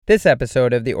This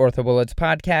episode of the OrthoBullets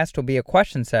podcast will be a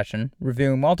question session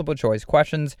reviewing multiple choice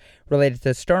questions related to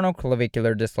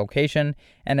sternoclavicular dislocation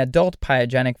and adult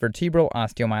pyogenic vertebral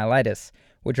osteomyelitis,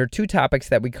 which are two topics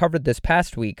that we covered this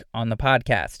past week on the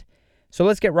podcast. So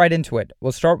let's get right into it.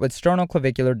 We'll start with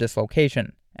sternoclavicular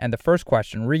dislocation, and the first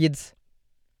question reads,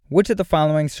 which of the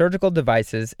following surgical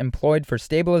devices employed for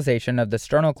stabilization of the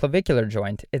sternoclavicular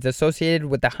joint is associated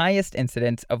with the highest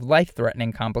incidence of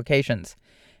life-threatening complications?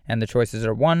 And the choices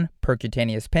are 1.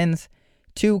 Percutaneous pins,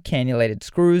 2. Cannulated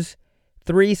screws,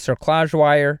 3. cerclage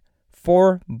wire,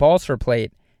 4. Balser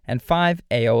plate, and 5.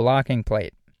 AO locking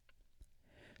plate.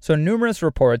 So numerous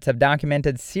reports have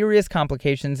documented serious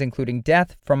complications including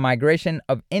death from migration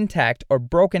of intact or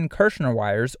broken Kirschner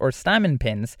wires or Steinmann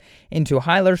pins into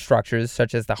hilar structures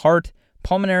such as the heart,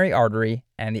 pulmonary artery,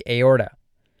 and the aorta.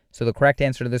 So the correct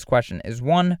answer to this question is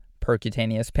 1.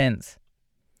 Percutaneous pins.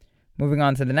 Moving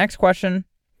on to the next question.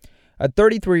 A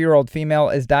 33-year-old female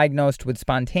is diagnosed with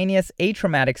spontaneous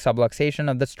atraumatic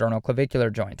subluxation of the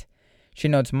sternoclavicular joint. She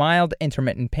notes mild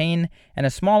intermittent pain and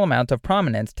a small amount of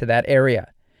prominence to that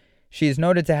area. She is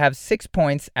noted to have 6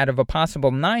 points out of a possible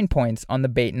 9 points on the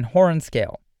Baton-Horan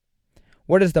scale.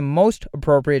 What is the most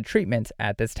appropriate treatment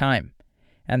at this time?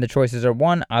 And the choices are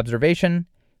 1. Observation,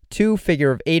 2.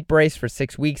 Figure of 8 brace for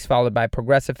 6 weeks followed by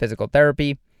progressive physical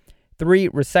therapy, 3.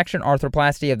 Resection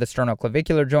arthroplasty of the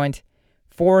sternoclavicular joint,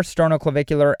 4.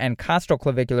 Sternoclavicular and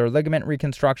costoclavicular ligament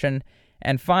reconstruction,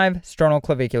 and 5.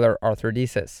 Sternoclavicular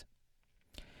arthrodesis.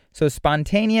 So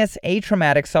spontaneous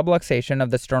atraumatic subluxation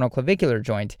of the sternoclavicular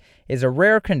joint is a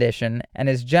rare condition and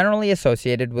is generally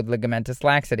associated with ligamentous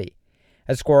laxity.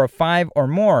 A score of 5 or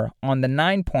more on the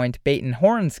 9-point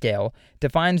Baton-Horan scale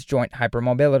defines joint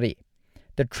hypermobility.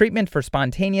 The treatment for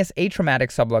spontaneous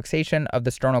atraumatic subluxation of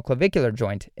the sternoclavicular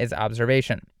joint is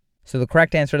observation. So the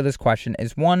correct answer to this question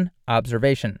is 1.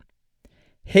 Observation.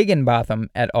 Higginbotham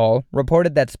et al.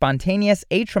 Reported that spontaneous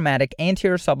atraumatic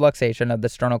anterior subluxation of the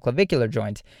sternoclavicular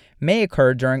joint may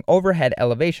occur during overhead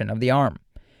elevation of the arm.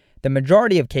 The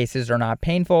majority of cases are not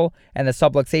painful, and the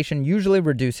subluxation usually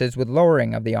reduces with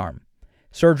lowering of the arm.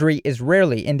 Surgery is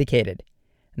rarely indicated.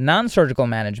 Non-surgical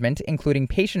management, including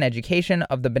patient education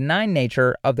of the benign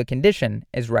nature of the condition,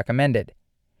 is recommended.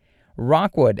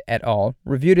 Rockwood et al.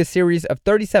 Reviewed a series of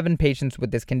 37 patients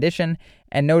with this condition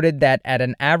and noted that at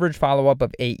an average follow-up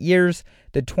of 8 years,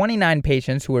 the 29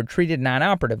 patients who were treated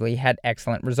non-operatively had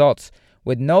excellent results,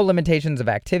 with no limitations of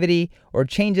activity or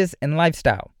changes in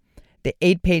lifestyle. The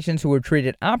 8 patients who were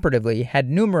treated operatively had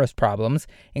numerous problems,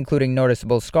 including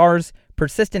noticeable scars,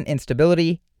 persistent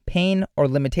instability, pain, or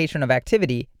limitation of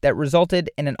activity that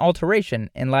resulted in an alteration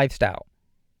in lifestyle.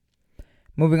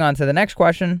 Moving on to the next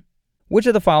question. Which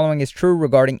of the following is true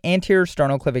regarding anterior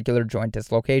sternoclavicular joint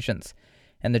dislocations?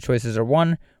 And the choices are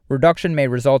 1. Reduction may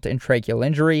result in tracheal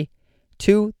injury,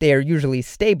 2. They are usually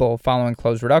stable following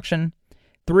closed reduction,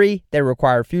 3. They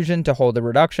require fusion to hold the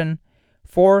reduction,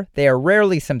 4. They are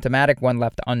rarely symptomatic when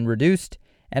left unreduced,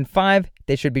 and 5.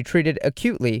 They should be treated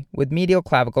acutely with medial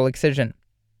clavicle excision.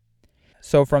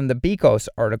 So from the Bicos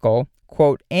article,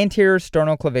 quote, anterior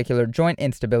sternoclavicular joint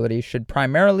instability should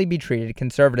primarily be treated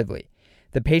conservatively.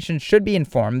 The patient should be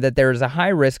informed that there is a high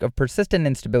risk of persistent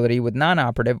instability with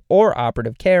non-operative or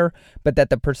operative care, but that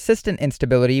the persistent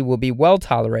instability will be well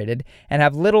tolerated and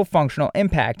have little functional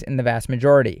impact in the vast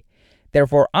majority.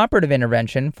 Therefore, operative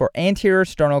intervention for anterior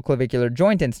sternoclavicular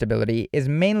joint instability is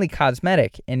mainly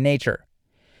cosmetic in nature.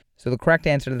 So the correct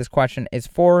answer to this question is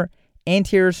 4.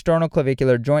 Anterior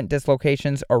sternoclavicular joint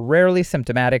dislocations are rarely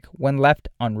symptomatic when left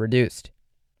unreduced.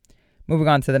 Moving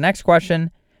on to the next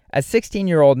question. A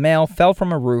 16-year-old male fell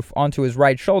from a roof onto his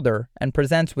right shoulder and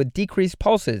presents with decreased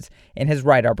pulses in his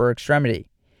right upper extremity.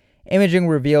 Imaging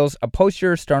reveals a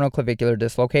posterior sternoclavicular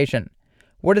dislocation.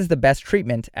 What is the best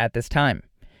treatment at this time?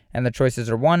 And the choices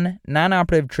are 1.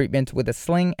 Non-operative treatment with a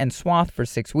sling and swath for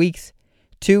 6 weeks,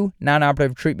 2.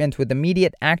 Non-operative treatment with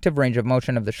immediate active range of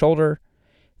motion of the shoulder,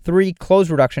 3. Closed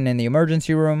reduction in the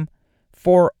emergency room,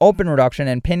 4. Open reduction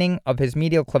and pinning of his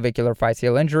medial clavicular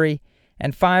physeal injury,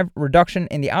 and 5. Reduction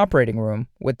in the operating room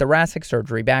with thoracic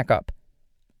surgery backup.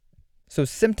 So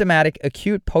symptomatic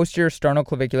acute posterior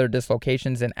sternoclavicular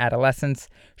dislocations in adolescents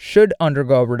should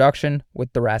undergo reduction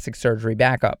with thoracic surgery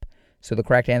backup. So the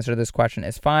correct answer to this question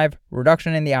is 5.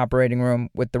 Reduction in the operating room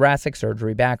with thoracic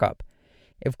surgery backup.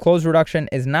 If closed reduction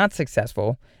is not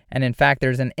successful, and in fact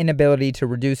there's an inability to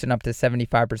reduce in up to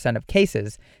 75% of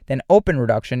cases, then open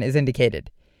reduction is indicated.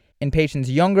 In patients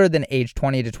younger than age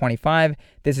 20 to 25,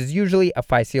 this is usually a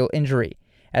physeal injury,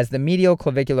 as the medial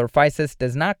clavicular physis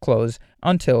does not close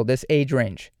until this age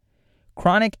range.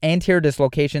 Chronic anterior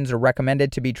dislocations are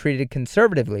recommended to be treated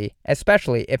conservatively,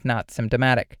 especially if not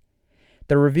symptomatic.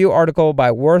 The review article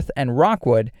by Worth and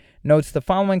Rockwood notes the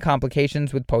following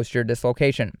complications with posterior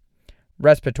dislocation: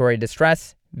 respiratory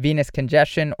distress, venous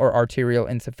congestion or arterial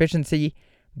insufficiency,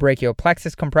 brachial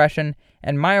plexus compression,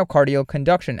 and myocardial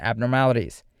conduction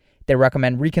abnormalities. They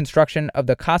recommend reconstruction of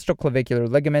the costoclavicular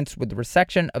ligaments with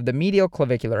resection of the medial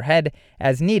clavicular head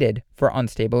as needed for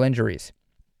unstable injuries.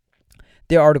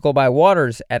 The article by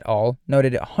Waters et al.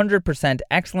 Noted 100%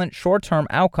 excellent short-term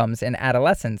outcomes in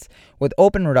adolescents with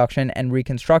open reduction and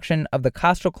reconstruction of the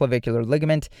costoclavicular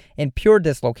ligament in pure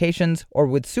dislocations or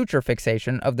with suture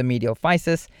fixation of the medial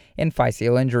physis in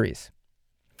physeal injuries.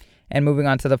 And moving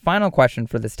on to the final question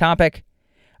for this topic,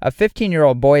 a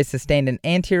 15-year-old boy sustained an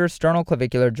anterior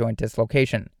sternoclavicular joint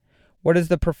dislocation. What is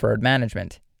the preferred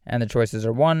management? And the choices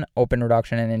are 1. Open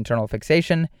reduction and internal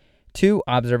fixation, 2.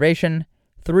 Observation,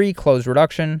 3. Closed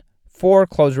reduction, 4.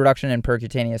 Closed reduction and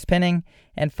percutaneous pinning,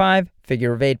 and 5.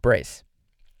 Figure of 8 brace.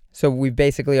 So we've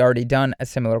basically already done a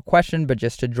similar question, but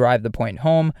just to drive the point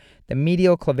home, the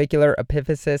medial clavicular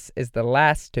epiphysis is the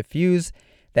last to fuse,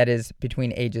 that is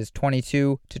between ages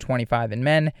 22 to 25 in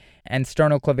men, and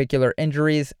sternoclavicular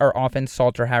injuries are often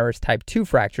Salter-Harris type 2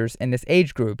 fractures in this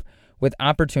age group with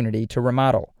opportunity to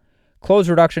remodel. Closed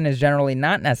reduction is generally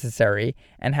not necessary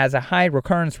and has a high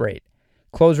recurrence rate.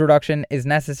 Closed reduction is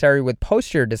necessary with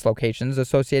posterior dislocations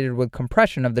associated with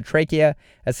compression of the trachea,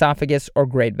 esophagus, or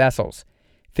great vessels.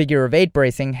 Figure of 8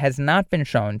 bracing has not been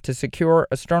shown to secure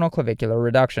a sternoclavicular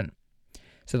reduction.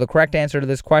 So the correct answer to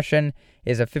this question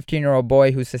is a 15-year-old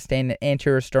boy who sustained an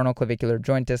anterior sternoclavicular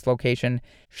joint dislocation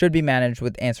should be managed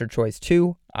with answer choice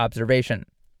 2, observation.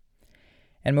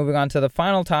 And moving on to the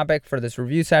final topic for this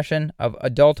review session of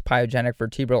adult pyogenic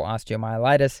vertebral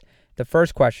osteomyelitis, the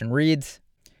first question reads,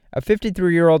 a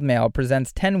 53-year-old male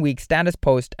presents 10-week status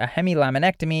post a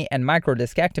hemilaminectomy and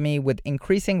microdiscectomy with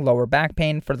increasing lower back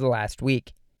pain for the last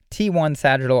week. T1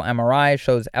 sagittal MRI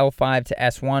shows L5 to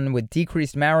S1 with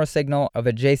decreased marrow signal of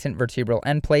adjacent vertebral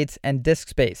end plates and disc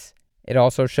space. It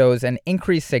also shows an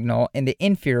increased signal in the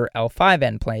inferior L5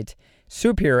 end plate,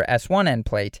 superior S1 end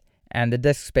plate, and the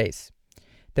disc space.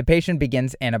 The patient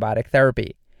begins antibiotic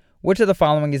therapy. Which of the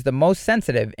following is the most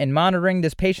sensitive in monitoring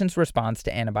this patient's response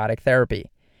to antibiotic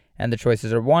therapy? And the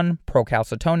choices are 1.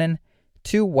 Procalcitonin,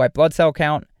 2. White blood cell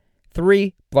count,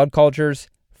 3. Blood cultures,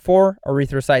 4.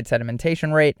 Erythrocyte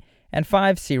sedimentation rate, and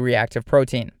 5. C-reactive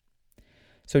protein.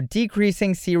 So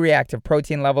decreasing C-reactive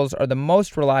protein levels are the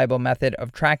most reliable method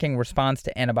of tracking response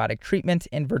to antibiotic treatment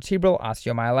in vertebral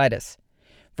osteomyelitis.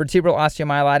 Vertebral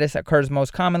osteomyelitis occurs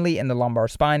most commonly in the lumbar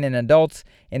spine in adults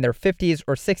in their 50s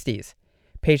or 60s.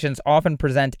 Patients often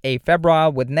present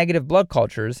afebrile with negative blood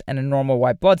cultures and a normal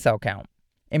white blood cell count.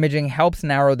 Imaging helps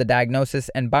narrow the diagnosis,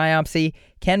 and biopsy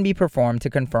can be performed to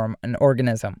confirm an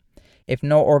organism. If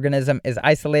no organism is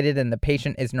isolated and the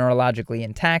patient is neurologically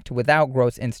intact without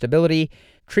gross instability,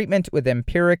 treatment with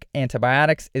empiric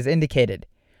antibiotics is indicated.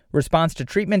 Response to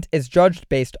treatment is judged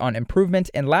based on improvement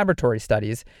in laboratory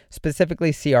studies,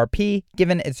 specifically CRP,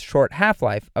 given its short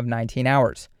half-life of 19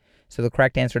 hours. So the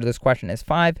correct answer to this question is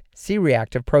 5,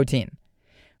 C-reactive protein.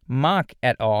 Mock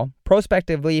et al.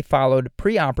 Prospectively followed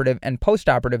preoperative and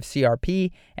postoperative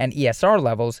CRP and ESR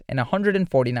levels in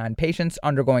 149 patients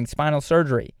undergoing spinal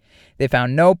surgery. They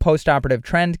found no postoperative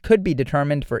trend could be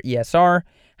determined for ESR.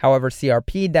 However,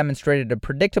 CRP demonstrated a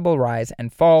predictable rise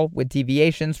and fall with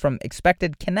deviations from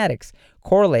expected kinetics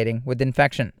correlating with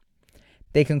infection.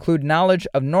 They conclude knowledge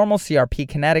of normal CRP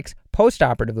kinetics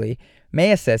postoperatively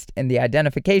may assist in the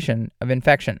identification of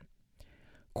infection.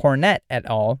 Cornett et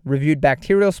al. Reviewed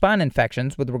bacterial spine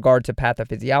infections with regard to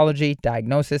pathophysiology,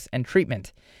 diagnosis, and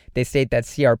treatment. They state that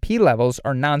CRP levels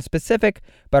are nonspecific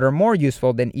but are more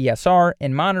useful than ESR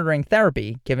in monitoring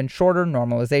therapy given shorter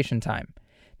normalization time.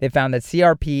 They found that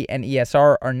CRP and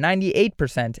ESR are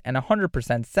 98% and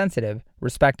 100% sensitive,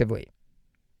 respectively.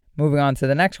 Moving on to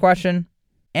the next question.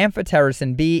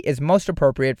 Amphotericin B is most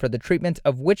appropriate for the treatment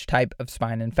of which type of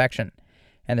spine infection?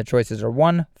 And the choices are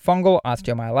 1. Fungal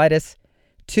osteomyelitis,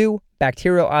 2.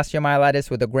 Bacterial osteomyelitis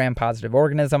with a gram-positive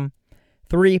organism,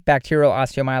 3. Bacterial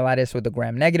osteomyelitis with a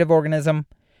gram-negative organism,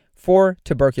 4.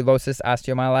 Tuberculosis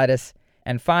osteomyelitis,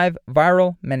 and 5.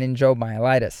 Viral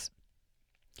meningomyelitis.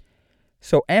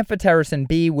 So amphotericin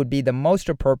B would be the most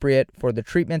appropriate for the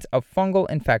treatment of fungal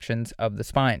infections of the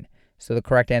spine. So the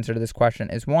correct answer to this question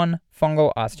is 1.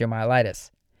 Fungal osteomyelitis.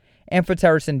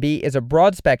 Amphotericin B is a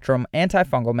broad-spectrum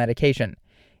antifungal medication.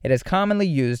 It is commonly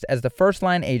used as the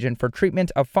first-line agent for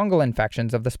treatment of fungal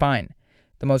infections of the spine.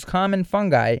 The most common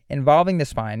fungi involving the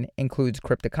spine includes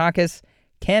Cryptococcus,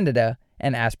 Candida,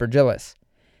 and Aspergillus.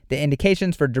 The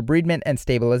indications for debridement and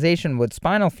stabilization with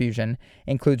spinal fusion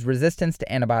includes resistance to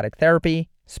antibiotic therapy,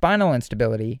 spinal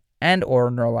instability,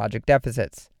 and/or neurologic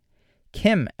deficits.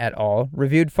 Kim et al.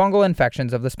 Reviewed fungal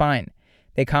infections of the spine.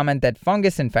 They comment that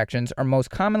fungus infections are most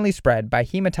commonly spread by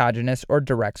hematogenous or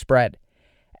direct spread.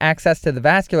 Access to the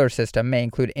vascular system may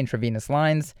include intravenous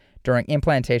lines, during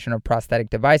implantation of prosthetic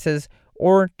devices,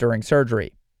 or during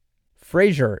surgery.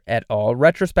 Fraser et al.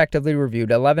 Retrospectively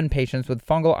reviewed 11 patients with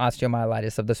fungal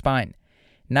osteomyelitis of the spine.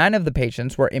 9 of the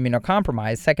patients were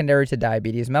immunocompromised secondary to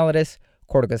diabetes mellitus,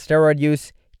 corticosteroid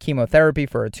use, chemotherapy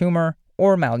for a tumor,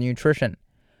 or malnutrition.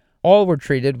 All were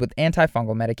treated with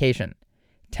antifungal medication.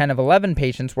 10 of 11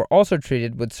 patients were also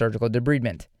treated with surgical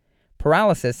debridement.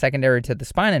 Paralysis secondary to the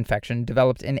spine infection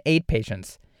developed in 8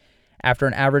 patients. After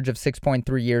an average of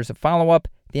 6.3 years of follow-up,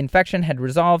 the infection had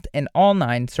resolved in all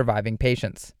 9 surviving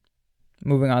patients.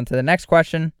 Moving on to the next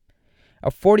question. A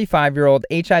 45-year-old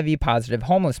HIV-positive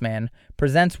homeless man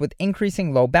presents with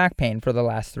increasing low back pain for the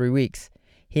last 3 weeks.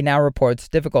 He now reports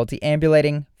difficulty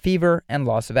ambulating, fever, and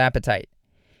loss of appetite.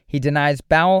 He denies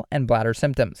bowel and bladder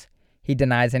symptoms. He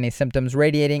denies any symptoms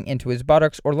radiating into his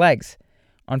buttocks or legs.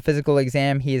 On physical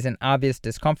exam, he is in obvious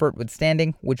discomfort with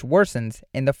standing, which worsens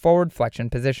in the forward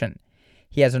flexion position.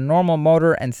 He has a normal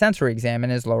motor and sensory exam in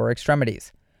his lower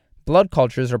extremities. Blood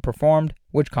cultures are performed,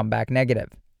 which come back negative.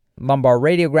 Lumbar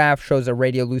radiograph shows a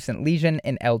radiolucent lesion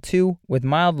in L2 with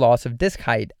mild loss of disc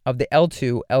height of the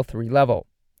L2-L3 level.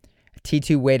 A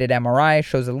T2-weighted MRI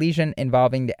shows a lesion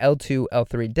involving the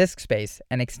L2-L3 disc space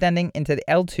and extending into the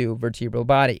L2 vertebral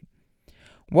body.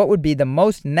 What would be the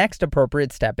most next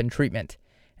appropriate step in treatment?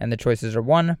 And the choices are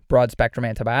 1. Broad-spectrum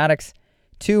antibiotics,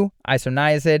 2.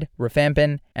 Isoniazid,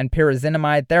 rifampin, and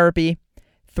pyrazinamide therapy,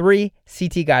 3.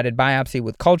 CT-guided biopsy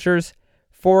with cultures,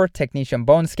 4. Technetium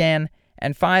bone scan,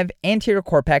 and 5. Anterior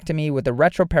corpectomy with a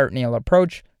retroperitoneal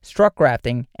approach, struck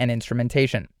grafting, and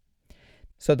instrumentation.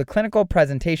 So the clinical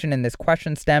presentation in this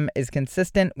question stem is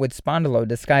consistent with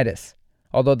spondylodiscitis.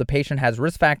 Although the patient has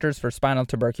risk factors for spinal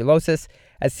tuberculosis,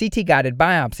 a CT-guided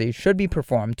biopsy should be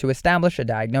performed to establish a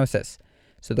diagnosis.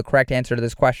 So the correct answer to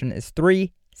this question is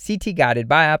 3. CT-guided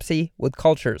biopsy with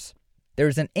cultures. There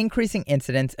is an increasing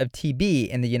incidence of TB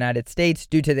in the United States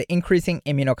due to the increasing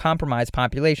immunocompromised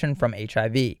population from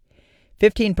HIV.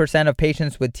 15% of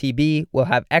patients with TB will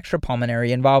have extrapulmonary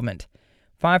involvement.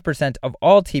 5% of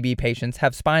all TB patients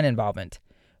have spine involvement.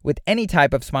 With any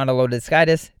type of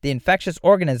spondylodiscitis, the infectious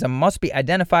organism must be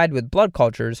identified with blood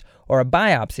cultures or a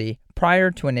biopsy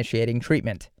prior to initiating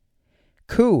treatment.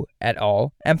 Ku et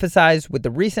al. Emphasized with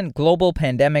the recent global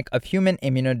pandemic of human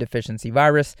immunodeficiency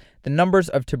virus, the numbers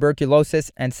of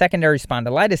tuberculosis and secondary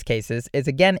spondylitis cases is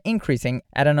again increasing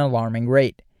at an alarming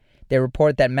rate. They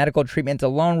report that medical treatment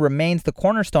alone remains the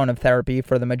cornerstone of therapy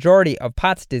for the majority of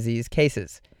Pott's disease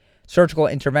cases. Surgical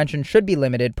intervention should be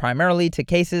limited primarily to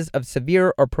cases of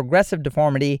severe or progressive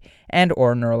deformity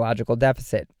and/or neurological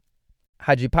deficit.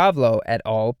 Hadjipavlo et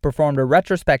al. Performed a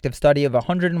retrospective study of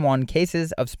 101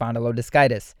 cases of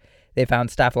spondylodiscitis. They found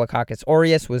Staphylococcus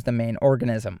aureus was the main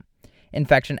organism.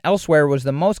 Infection elsewhere was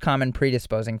the most common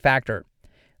predisposing factor.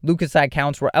 Leukocyte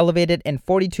counts were elevated in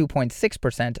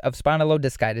 42.6% of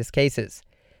spondylodiscitis cases.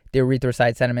 The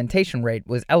erythrocyte sedimentation rate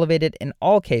was elevated in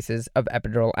all cases of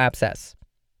epidural abscess.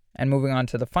 And moving on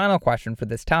to the final question for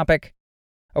this topic.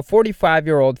 A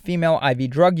 45-year-old female IV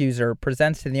drug user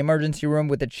presents to the emergency room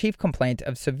with a chief complaint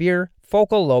of severe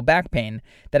focal low back pain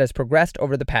that has progressed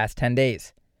over the past 10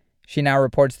 days. She now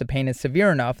reports the pain is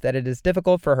severe enough that it is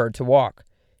difficult for her to walk.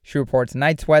 She reports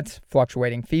night sweats,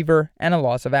 fluctuating fever, and a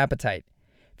loss of appetite.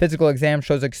 Physical exam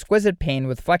shows exquisite pain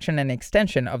with flexion and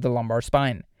extension of the lumbar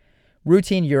spine.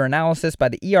 Routine urinalysis by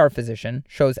the ER physician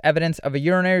shows evidence of a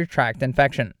urinary tract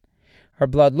infection. Her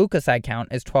blood leukocyte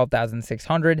count is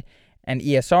 12,600 and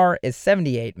ESR is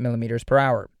 78 millimeters per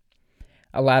hour.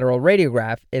 A lateral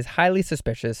radiograph is highly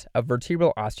suspicious of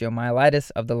vertebral osteomyelitis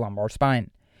of the lumbar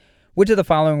spine. Which of the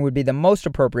following would be the most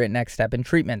appropriate next step in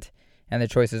treatment? And the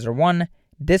choices are 1.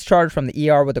 Discharge from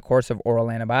the ER with a course of oral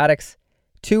antibiotics.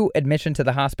 2. Admission to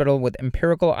the hospital with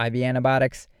empirical IV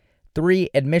antibiotics. 3.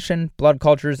 Admission, blood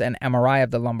cultures, and MRI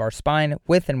of the lumbar spine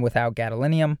with and without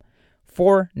gadolinium.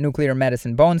 4. Nuclear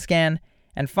medicine bone scan.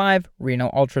 And 5.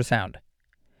 Renal ultrasound.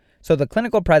 So the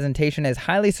clinical presentation is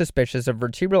highly suspicious of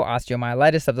vertebral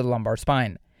osteomyelitis of the lumbar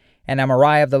spine. An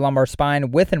MRI of the lumbar spine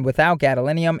with and without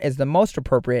gadolinium is the most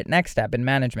appropriate next step in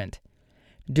management.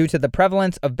 Due to the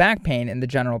prevalence of back pain in the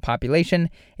general population,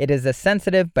 it is a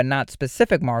sensitive but not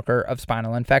specific marker of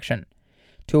spinal infection.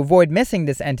 To avoid missing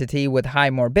this entity with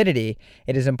high morbidity,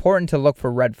 it is important to look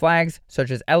for red flags such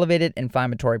as elevated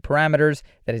inflammatory parameters,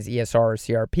 that is ESR or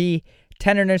CRP,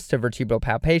 tenderness to vertebral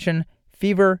palpation,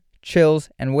 fever, chills,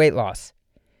 and weight loss.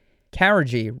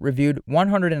 Carrigy reviewed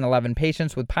 111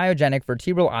 patients with pyogenic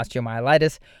vertebral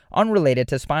osteomyelitis unrelated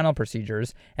to spinal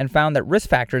procedures and found that risk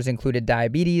factors included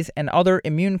diabetes and other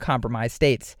immune-compromised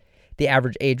states. The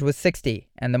average age was 60,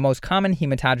 and the most common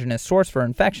hematogenous source for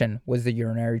infection was the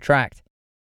urinary tract.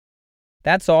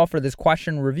 That's all for this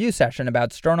question review session about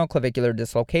sternoclavicular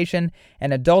dislocation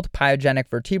and adult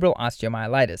pyogenic vertebral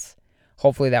osteomyelitis.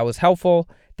 Hopefully that was helpful.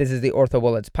 This is the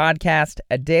OrthoBullets podcast,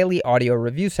 a daily audio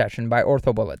review session by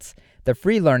OrthoBullets, the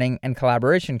free learning and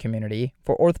collaboration community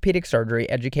for orthopedic surgery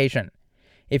education.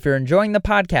 If you're enjoying the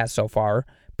podcast so far,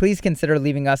 please consider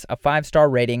leaving us a 5-star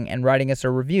rating and writing us a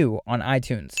review on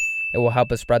iTunes. It will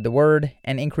help us spread the word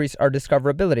and increase our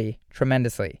discoverability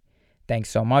tremendously. Thanks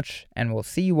so much, and we'll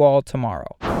see you all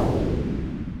tomorrow.